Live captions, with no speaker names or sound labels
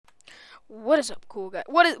What is up, cool guys?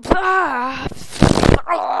 What is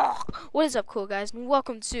up, cool guys? And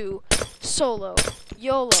welcome to Solo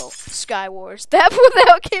YOLO Skywars.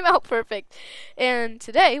 That came out perfect. And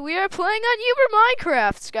today we are playing on Uber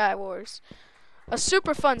Minecraft Skywars, a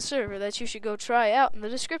super fun server that you should go try out in the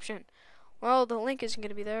description. Well, the link isn't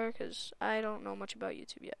gonna be there because I don't know much about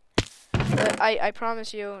YouTube yet. But I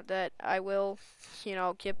promise you that I will,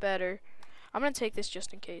 get better. I'm gonna take this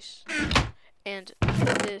just in case. And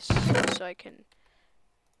this so I can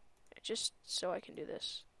do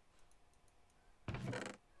this.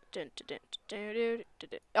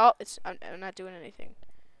 Oh, I'm not doing anything.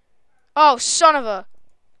 Oh, son of a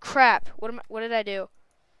crap. What did I do?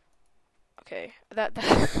 Okay, that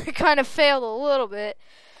kind of failed a little bit,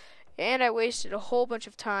 and I wasted a whole bunch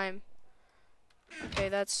of time. Okay,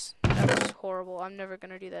 that was horrible. I'm never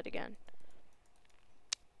gonna do that again.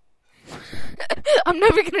 I'm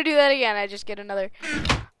never gonna do that again. I just get another.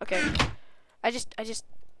 Okay. I just.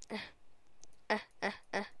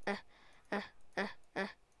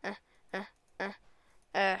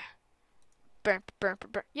 Burn.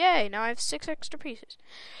 Yay! Now I have 6 extra pieces.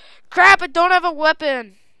 Crap! I don't have a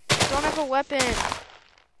weapon.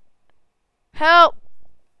 Help!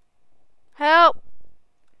 I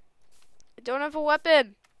don't have a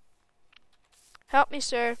weapon. Help me,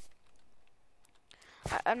 sir.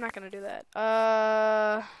 I'm not gonna do that.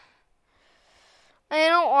 I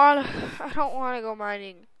don't wanna go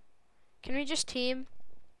mining. Can we just team?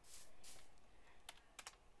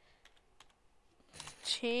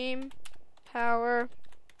 Team power.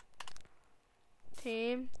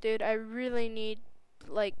 Team. Dude, I really need,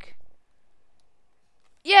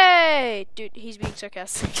 yay! Dude, he's being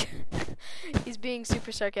sarcastic. He's being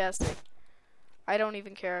super sarcastic. I don't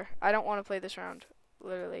even care. I don't want to play this round.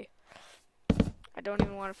 Literally. I don't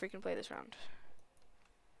even want to freaking play this round.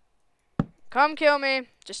 Come kill me.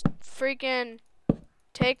 Just freaking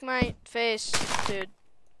take my face, dude.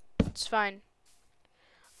 It's fine.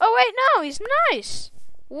 Oh, wait, no. He's nice.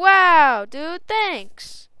 Wow, dude.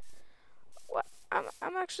 Thanks. What?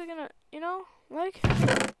 I'm actually gonna,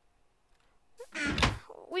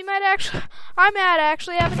 I might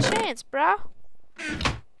actually have a chance, bro.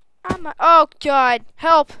 Oh, God.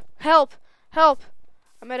 Help.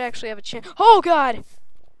 I might actually have a chance. Oh, God.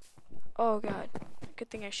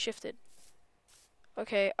 Good thing I shifted.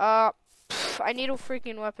 Okay, I need a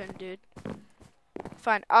freaking weapon, dude.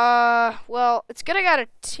 Fine. Well, it's good I got a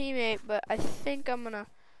teammate, but I think I'm gonna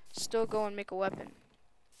still go and make a weapon.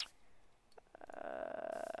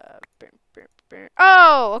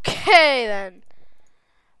 Oh, okay, then.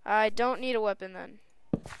 I don't need a weapon, then.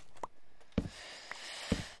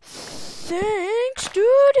 Thanks,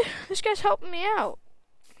 dude. This guy's helping me out.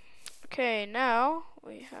 Okay, now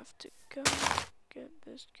we have to go get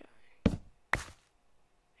this guy.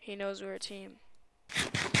 He knows we're a team.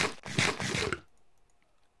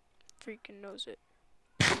 Freaking knows it.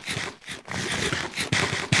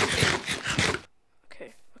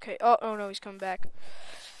 Okay. Oh no, he's coming back.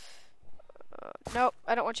 No,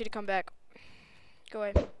 I don't want you to come back. Go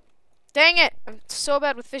away. Dang it! I'm so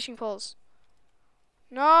bad with fishing poles.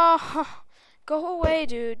 No! Go away,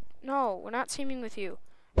 dude. No, we're not teaming with you.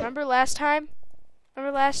 Remember last time?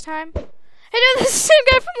 Hey, dude, this is the same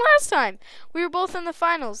guy from last time. We were both in the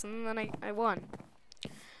finals, and then I won.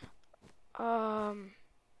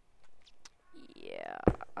 Yeah.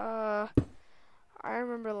 I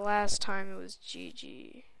remember last time it was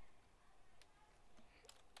GG.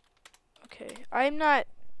 Okay, I don't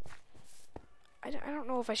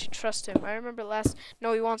know if I should trust him. I remember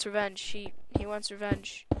no, he wants revenge. He wants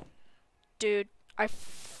revenge. Dude, I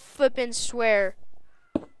flippin' swear.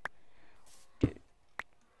 Dude.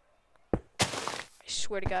 I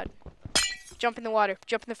swear to God. Jump in the water.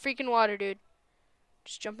 Jump in the freaking water, dude.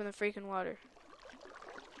 Just jump in the freaking water.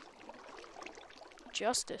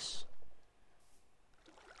 Justice.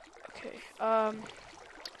 Okay,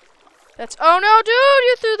 that's... Oh, no, dude!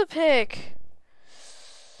 You threw the pick!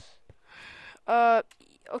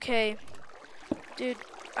 Okay. Dude,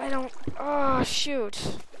 I don't... Oh,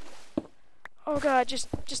 shoot. Oh, God, just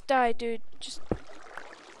die, dude. Just...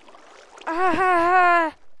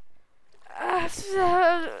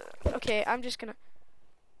 Okay, I'm just gonna...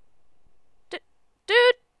 Dude!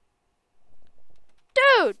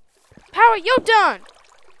 Power, you're done!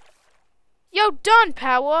 Yo, done,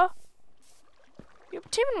 Power! You're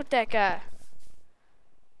teaming with that guy.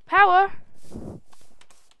 Power,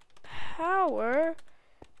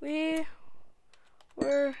 we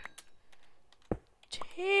were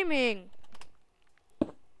teaming.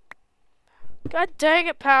 God dang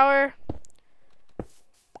it, Power.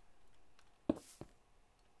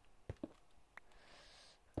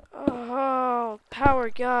 power,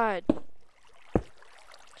 God.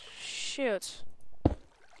 Shoot.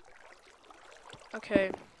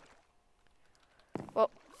 Okay.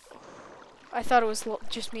 Well, I thought it was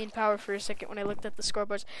just me and power for a second when I looked at the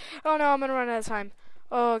scoreboards. Oh no, I'm gonna run out of time.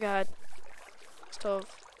 Oh God. Still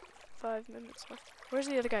have 5 minutes left. Where's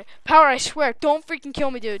the other guy? Power, I swear, don't freaking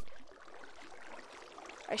kill me, dude.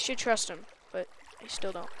 I should trust him, but I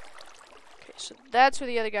still don't. Okay, so that's where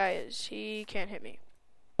the other guy is. He can't hit me.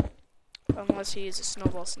 Unless he is a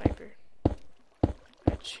snowball sniper.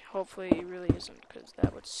 Which hopefully he really isn't, because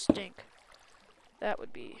that would stink. That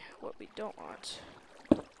would be what we don't want.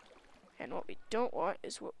 And what we don't want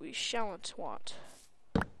is what we shalln't want.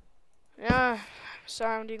 Yeah,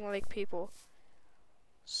 sounding like people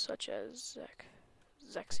such as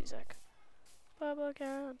Zexy Zek.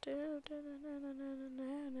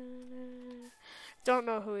 Don't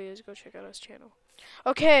know who he is, go check out his channel.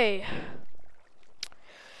 Okay.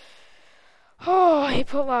 Oh, he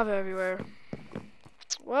put lava everywhere.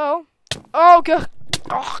 Well, oh God.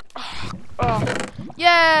 Oh.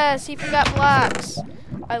 Yes, he forgot blocks.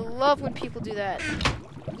 I love when people do that.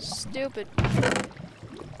 Stupid.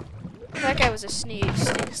 That guy was a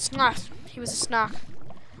snock. He was a snock.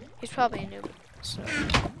 He's probably a noob. So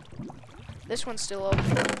this one's still open.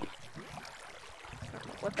 I don't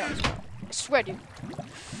know what that was about. I swear, dude.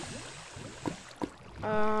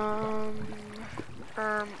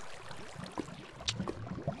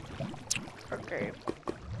 Okay.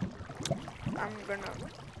 I'm gonna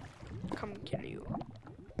come kill you.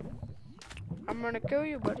 I'm gonna kill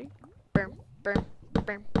you, buddy. Boom, boom,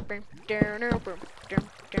 boom, boom, down, boom, boom, down,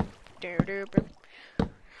 down, down, boom,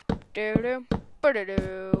 down,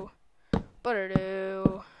 ba-da-doo, ba-da-doo,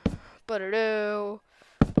 ba-da-doo, ba-da-doo.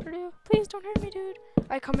 Please don't hurt me, dude.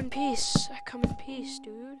 I come in peace. I come in peace,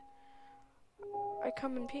 dude. I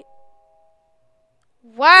come in peace.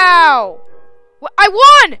 Wow! I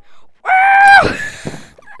won! Wow!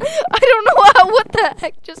 I don't know what the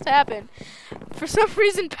heck just happened. For some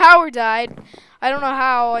reason, power died. I don't know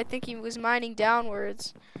how. I think he was mining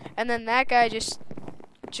downwards. And then that guy just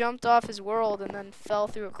jumped off his world and then fell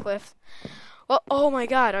through a cliff. Well, oh my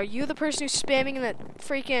God. Are you the person who's spamming in that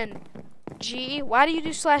freaking G? Why do you do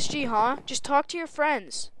 /G, huh? Just talk to your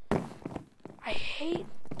friends. I hate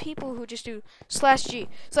people who just do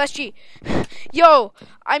 /G. Yo,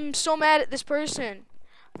 I'm so mad at this person.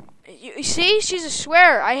 You see, she's a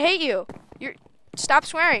swearer. I hate you. Stop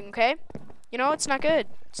swearing, okay? You know, it's not good.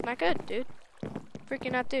 It's not good, dude.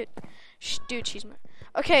 Freaking not, dude. Dude, she's mad.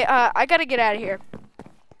 Okay, I gotta get out of here.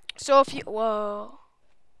 So if you, whoa.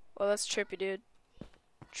 Well, that's trippy, dude.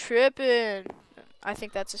 Trippin'. I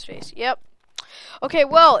think that's his face. Yep. Okay,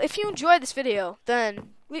 well, if you enjoyed this video,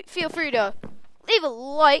 then feel free to leave a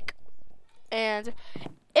like. And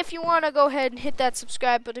if you want to go ahead and hit that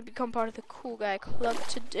subscribe button to become part of the Cool Guy Club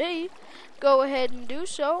today, go ahead and do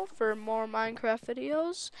so for more Minecraft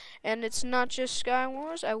videos. And it's not just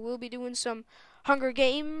Skywars. I will be doing some Hunger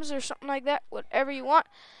Games or something like that, whatever you want.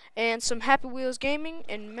 And some Happy Wheels gaming,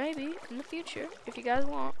 and maybe in the future, if you guys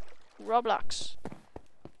want, Roblox.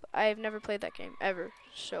 I've never played that game, ever,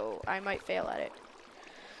 so I might fail at it.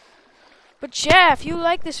 But yeah, if you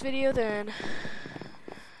like this video, then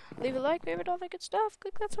leave a like, favorite, all that good stuff.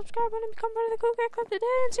 Click that subscribe button and become part of the Cool Guy Club today.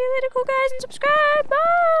 And see you later, cool guys, and subscribe.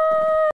 Bye!